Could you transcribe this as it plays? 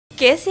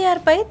కేసీఆర్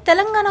పై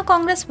Telangana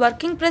Congress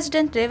working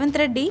president Revanth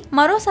Reddy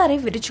మరోసారి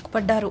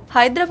విరుచుకుపడ్డారు.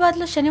 హైదరాబాద్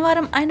లో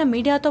శనివారం ఆయన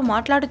మీడియాతో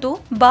మాట్లాడుతూ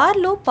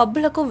బార్లు,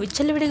 పబ్బులకు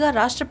విచ్చలవిడిగా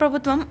రాష్ట్ర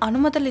ప్రభుత్వం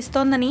అనుమతులు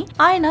ఇస్తోందని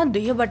ఆయన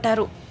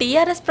దుయ్యబట్టారు.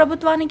 టీఆర్ఎస్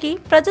ప్రభుత్వానికి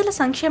ప్రజల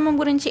సంక్షేమం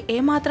గురించి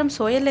ఏమాత్రం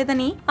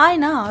సోయలేదని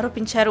ఆయన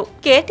ఆరోపించారు.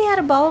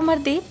 కేటీఆర్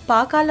బావమర్ది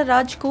పాకాల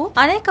రాజ్ కు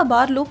అనేక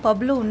బార్లు,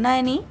 పబ్లు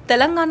ఉన్నాయని,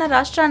 తెలంగాణ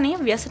రాష్ట్రాన్ని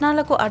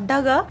వ్యసనాలకు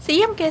అడ్డాగా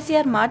సీఎం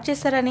కేసీఆర్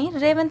మార్చేశారని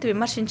రేవంత్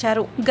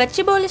విమర్శించారు.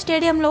 గచ్చిబౌలి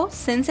స్టేడియంలో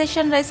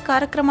సెన్సేషన్ రైస్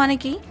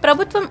కార్యక్రమానికి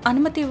ప్రభుత్వం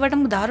అనుమతి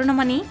ఇవ్వడం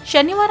దారుణమని,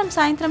 శనివారం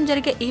సాయంత్రం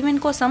జరిగే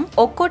ఈవెంట్ కోసం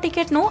ఒక్కో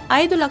టికెట్ ను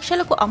 5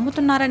 లక్షలకు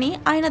అమ్ముతున్నారని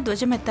ఆయన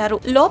ధ్వజమెత్తారు.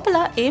 లోపల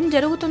ఏం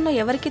జరుగుతుందో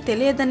ఎవరికి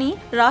తెలియదని,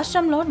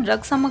 రాష్ట్రంలో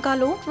డ్రగ్స్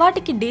అమ్మకాలు,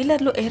 వాటికి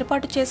డీలర్లు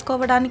ఏర్పాటు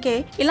చేసుకోవడానికే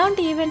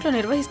ఇలాంటి ఈవెంట్లు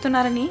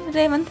నిర్వహిస్తున్నారని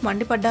రేవంత్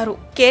మండిపడ్డారు.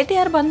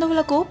 కేటీఆర్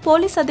బంధువులకు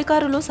పోలీస్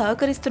అధికారులు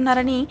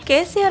సహకరిస్తున్నారని,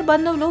 కేసీఆర్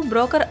బంధువులు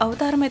బ్రోకర్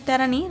అవతారం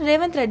ఎత్తారని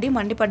రేవంత్ రెడ్డి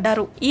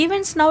మండిపడ్డారు.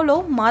 ఈవెంట్స్ నౌలో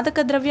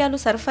మాదక ద్రవ్యాలు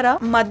సరఫరా,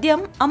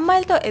 మద్యం,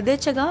 అమ్మాయిలతో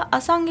యథేచ్ఛగా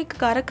అసాంఘిక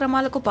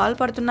కార్యక్రమాలకు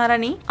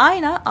పాల్పడుతున్నారని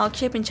ఆయన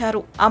ఆక్షేపించారు.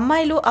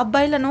 అమ్మాయిలు,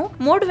 అబ్బాయిలను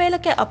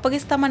 3000కే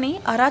అప్పగిస్తామని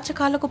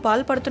అరాచకాలకు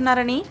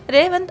పాల్పడుతున్నారని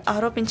రేవంత్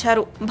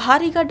ఆరోపించారు.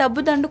 భారీగా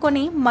డబ్బు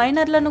దండుకొని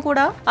మైనర్లను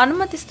కూడా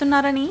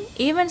అనుమతిస్తున్నారని,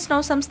 ఈవెంట్స్ నౌ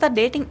సంస్థ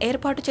డేటింగ్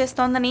ఏర్పాటు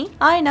చేస్తోందని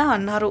ఆయన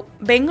అన్నారు.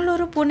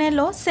 బెంగళూరు,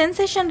 పుణేలో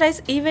సెన్సేషన్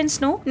రైస్ ఈవెంట్స్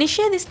ను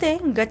నిషేధిస్తే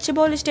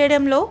గచ్చిబౌలి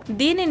స్టేడియంలో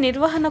దీని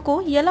నిర్వహణకు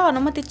ఎలా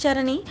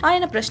అనుమతిచ్చారని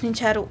ఆయన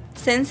ప్రశ్నించారు.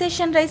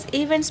 సెన్సేషన్ రైస్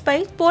ఈవెంట్స్ పై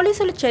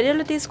పోలీసులు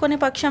చర్యలు తీసుకునే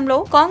పక్షంలో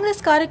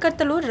కాంగ్రెస్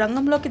కార్యకర్తలు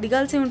రంగంలోకి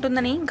దిగాల్సి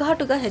ఉంటుందని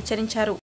ఘాటుగా హెచ్చరించారు.